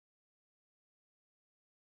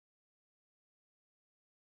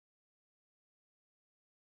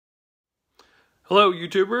Hello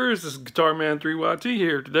YouTubers, this is GuitarMan3YT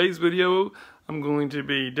here. Today's video I'm going to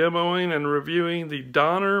be demoing and reviewing the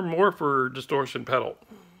Donner Morpher distortion pedal.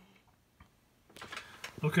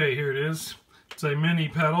 Okay, here it is. It's a mini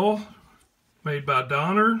pedal made by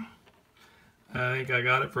Donner. I think I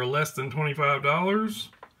got it for less than $25.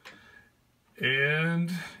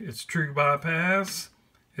 And it's true bypass.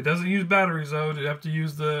 It doesn't use batteries though, you have to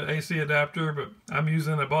use the AC adapter, but I'm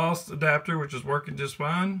using a Boss adapter which is working just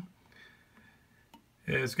fine.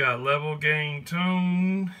 It's got level, gain,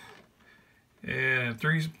 tone, and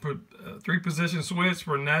three position switch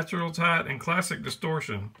for natural, tight, and classic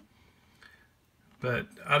distortion. But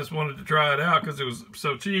I just wanted to try it out because it was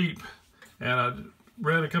so cheap, and I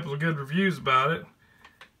read a couple of good reviews about it,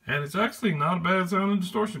 and it's actually not a bad sounding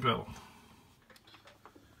distortion pedal.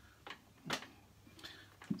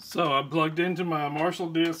 So I plugged into my Marshall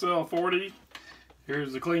DSL 40.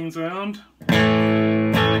 Here's the clean sound.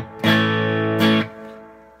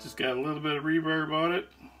 Just got a little bit of reverb on it.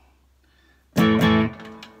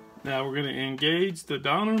 Now we're going to engage the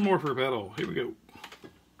Donner Morpher pedal. Here we go.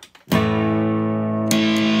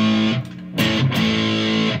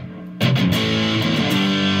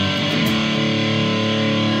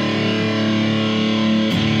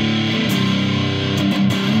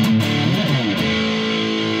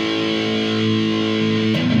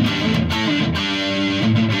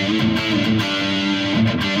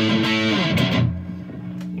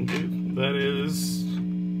 That is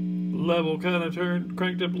level kind of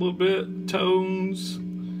cranked up a little bit. Tones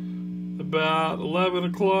about 11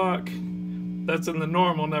 o'clock. That's in the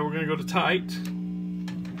normal. Now we're going to go to tight.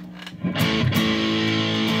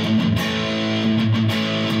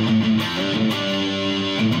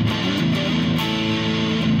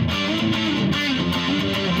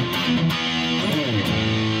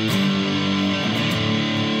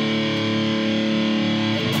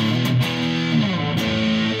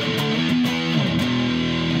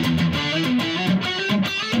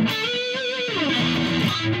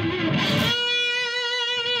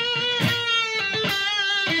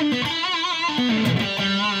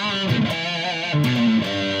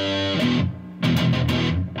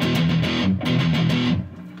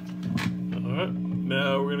 Alright,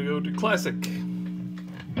 now we're going to go to classic. Now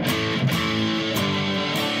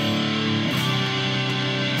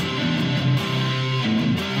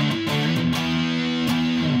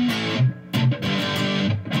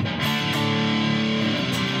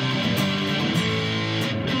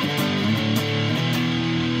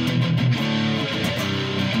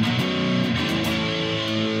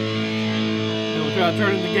we'll try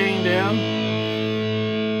turning the gain down.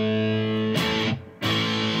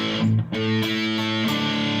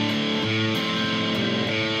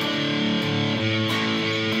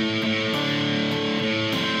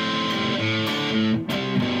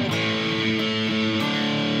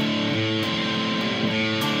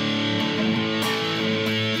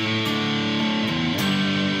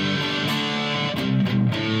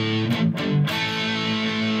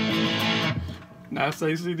 Nice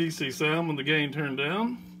AC/DC sound when the gain turned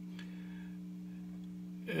down,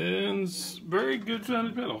 and it's very good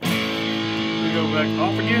sounding pedal. We go back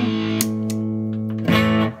off again.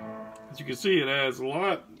 As you can see, it has a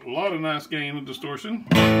lot of nice gain and distortion.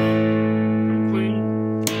 Clean.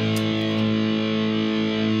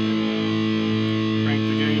 Crank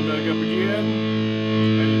the gain back up again,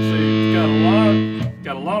 and you can see it's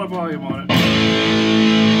got a lot of volume on it.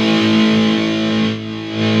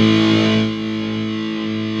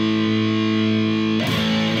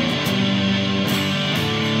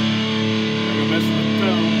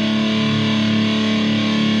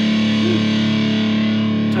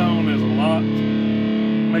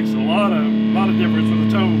 Makes a lot of difference with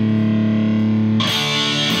the tone.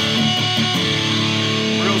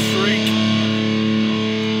 Real shriek.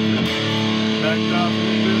 Backed off a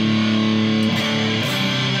little bit.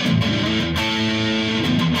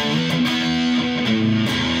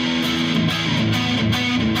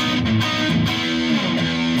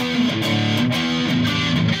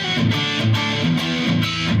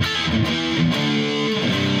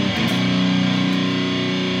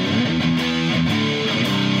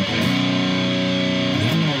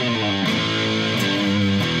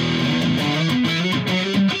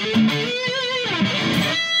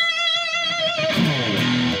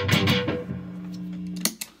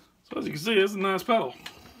 As you can see, it's a nice pedal.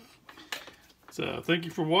 So thank you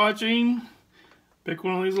for watching. Pick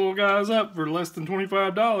one of these little guys up for less than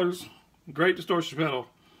 $25. Great distortion pedal.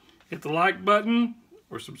 Hit the like button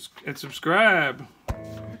and subscribe.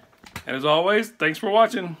 And as always, thanks for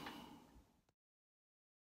watching.